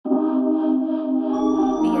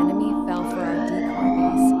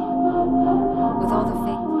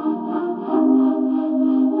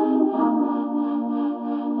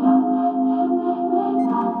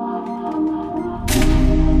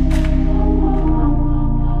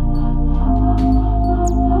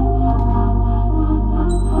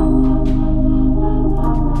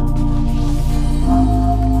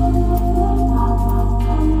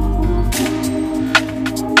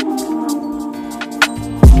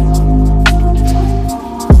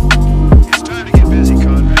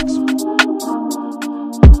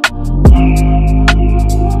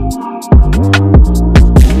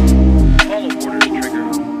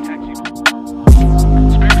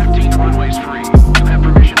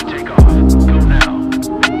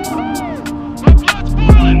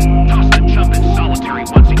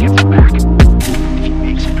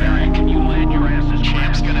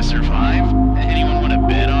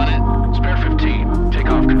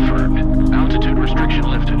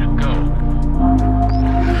Restriction lifted. Go.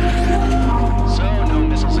 So, no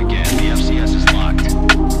missiles again. The FCS is locked.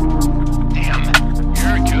 Damn.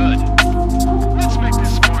 You're good. Let's make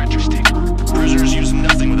this more interesting. Prisoners use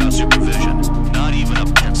nothing without supervision. Not even a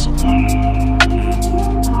pencil. Here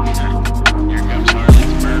comes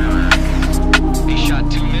Harling's murderer. He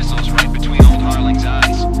shot 2 missiles right between old Harling's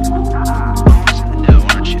eyes. Always in the know,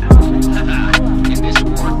 aren't you? In this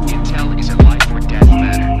war, intel is a life or death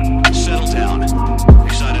matter. Settle down.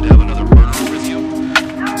 Excited to have another murderer with you?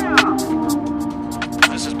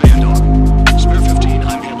 This is Bandor. Spare 15,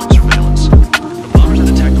 I'm handling surveillance. The bombers that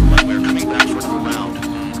attacked the runway are coming back for another round.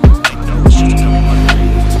 I know it's just a dummy runway.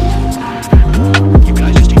 You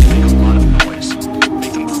guys just need to make a lot of noise.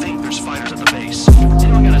 Make them think there's fighters at the base.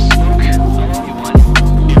 Anyone got a smoke? I'll owe you one.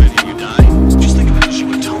 Even if you die, just think of it as you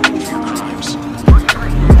atone for your crimes. One more thing.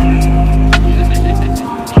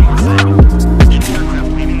 Any aircraft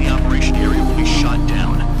leaving the operation area will be shot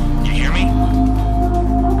down. You hear me?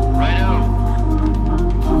 Righto.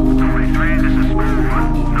 23, this is Square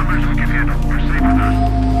 1. Numbers we can handle. Proceed with us.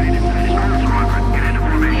 Square Squadron, get into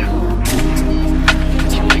formation.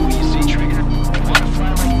 You like what you see, Trigger? You want to fly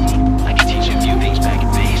like me? I can teach you a few things back at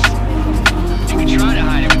base. You can try to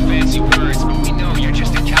hide it with fancy words, but we know you're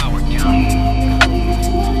just a coward, you know?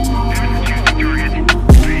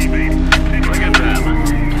 Look at them.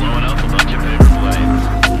 Blowing up a bunch of paper planes.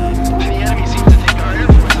 The enemy seems to think our Air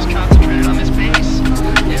Force is concentrated on this base.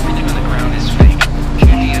 Everything on the ground is fake.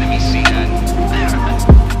 Can the enemy see that?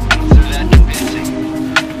 So that convincing.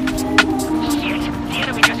 Shit! The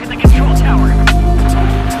enemy just hit the control tower!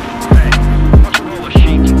 Hey, what's a roll of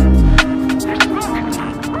sheep? There's smoke!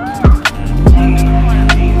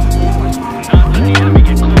 Not let the enemy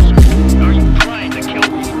get closer. Are you trying to kill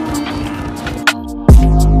me?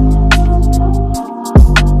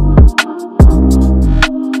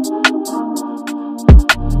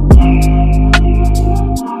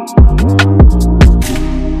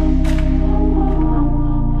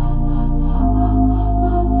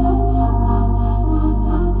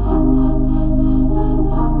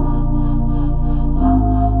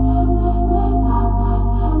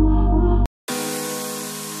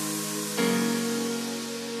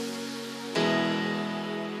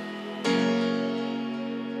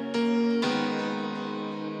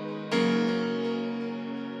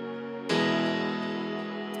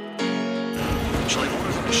 Shall I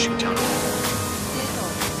order them to shoot down all?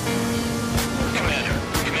 Commander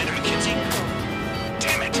McKenzie?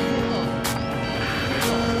 Damn it!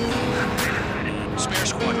 Spare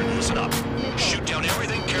squadron, listen up. Shoot down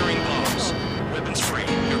everything carrying bombs. Weapons free.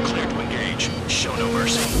 You're cleared to engage. Show no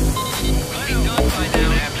mercy. We'll be done by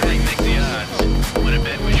now after they make the odds. Wanna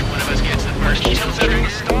bet which one of us gets the first kill during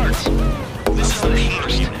it starts? This is the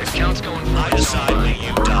first. If counts going I forward, decide when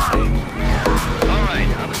you die. Alright,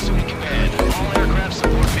 I'm assuming command. All aircraft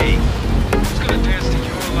support me. Who's gonna dance to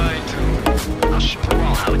your line too? I'll show you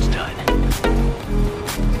all how it's done.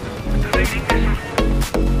 Evading missile.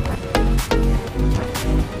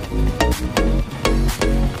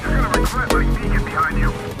 You're gonna regret letting me get behind you.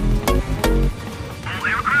 All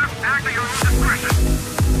aircraft, act at your own discretion.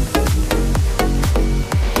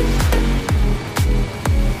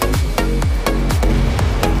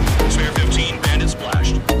 Spare 15, bandit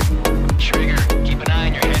splashed. Trigger, keep an eye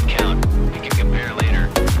on your head count. We can compare later.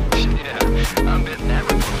 Yeah, I'm betting that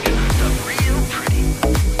report gets hooked up real pretty.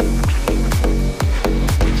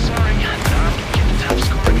 Sorry, but I'm gonna get the top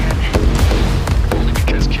score again. Only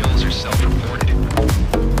because kills are self-reported.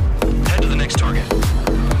 Head to the next target.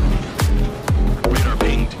 Radar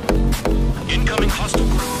pinged. Incoming hostile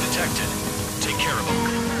group detected. Take care of them.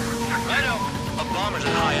 Righto. A bomber's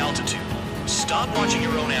at high altitude. Stop watching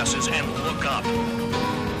your own asses and look up.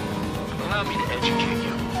 Allow me to educate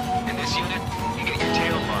you. In this unit, you get your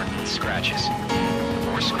tail marked with scratches.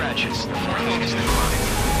 Or scratches. The forehead is the line.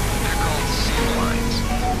 They're called SIM lines.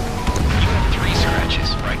 You have 3 scratches,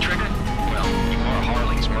 right, Trigger? Well, you are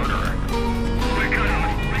Harling's murderer. We're cut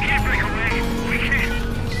off. We can't break away. We can't.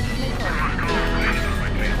 I must go.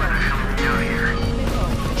 Where the hell are we out of here?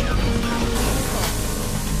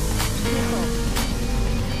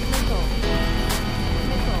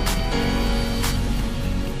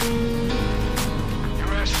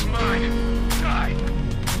 Your ass is mine. Die.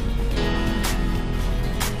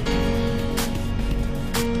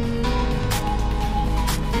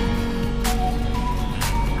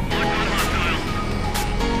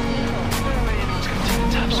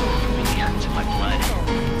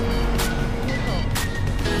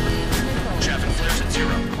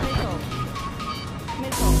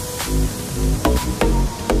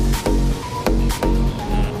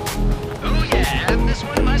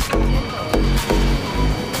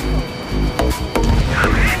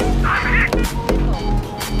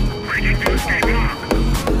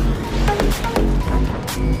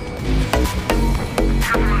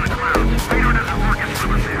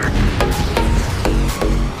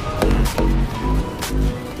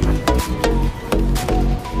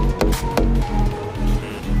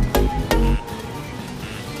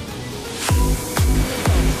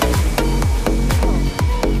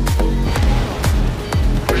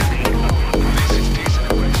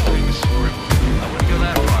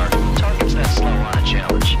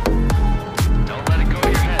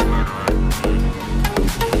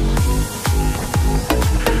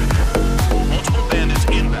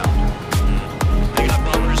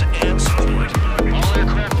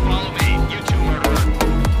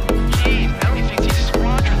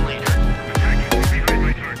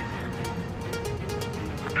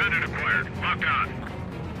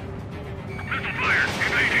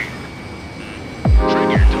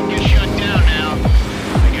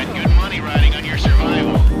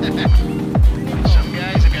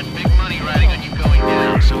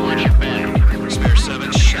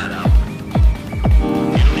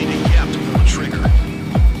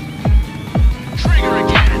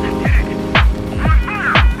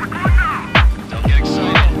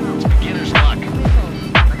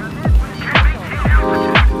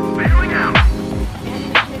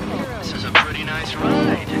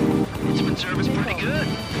 service pretty good.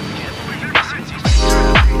 Can't believe it since he's been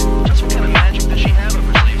served. Just what kind of magic does she have up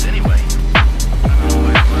her sleeves anyway? I don't know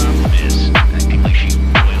what her problem is. Acting like she's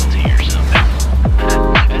royalty or something.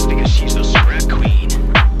 That's because she's the scrap queen.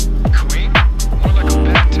 Queen? More like a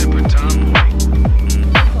bad-tempered tomboy.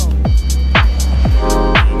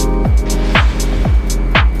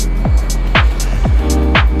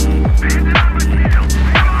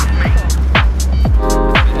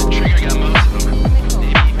 Trigger got most of them.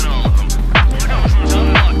 Maybe even all of them. Look out, tough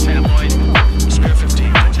luck, tabloid. Spare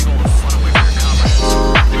 15, I take all the fun away from your comrades.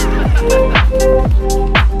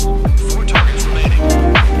 4 targets remaining.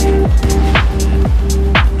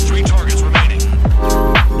 3 targets remaining.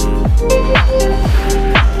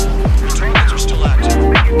 Your targets are still active.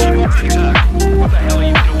 Keep up the attack. What the hell are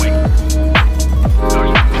you doing?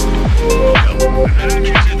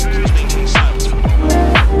 Please maintain silence for the moment.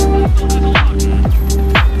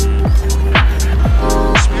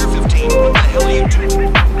 Spare 15, what the hell are you doing?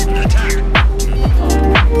 Attack.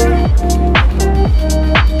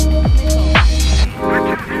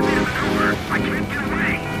 I can't get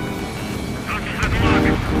away.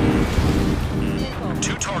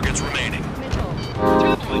 Two targets remaining.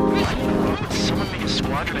 Someone made a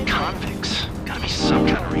squadron of convicts. Gotta be some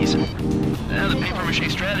kind of reason. The papier-mâché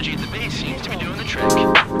strategy at the base seems to be doing the trick.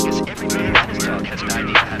 Guess every man and his dog has an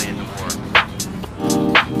idea how to end the war.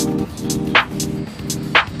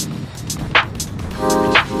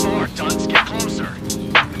 Too far, Dunce. Get closer.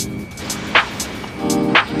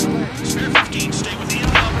 Spare 15, stay within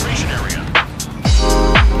the operation area.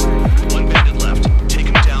 1 bandit left. Take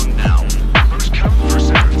him down now. First come, first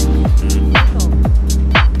served.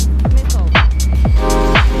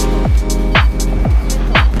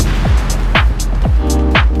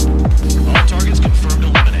 All targets confirmed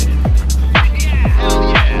eliminated. Hell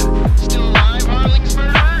yeah. Still alive, Harling's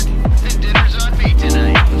murderer? And dinner's on me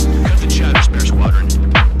tonight. Cut the chatter, Spare Squadron.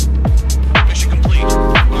 Mission complete.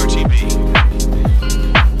 RTB.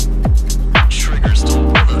 Trigger's still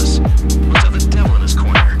with us. Must have the devil in his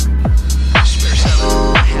corner. Spare 7.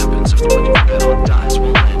 What happens if the working pedal dies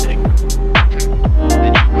while landing?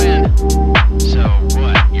 Then you win. So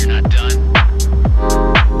what? You're not done?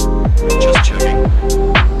 Just checking.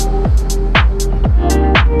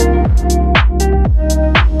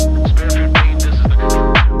 Spare 15, this is the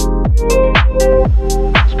control.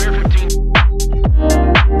 Spare 15.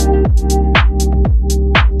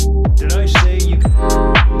 Did I say you can...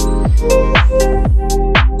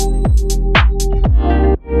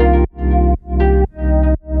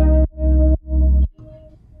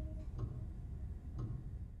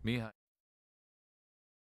 Mija.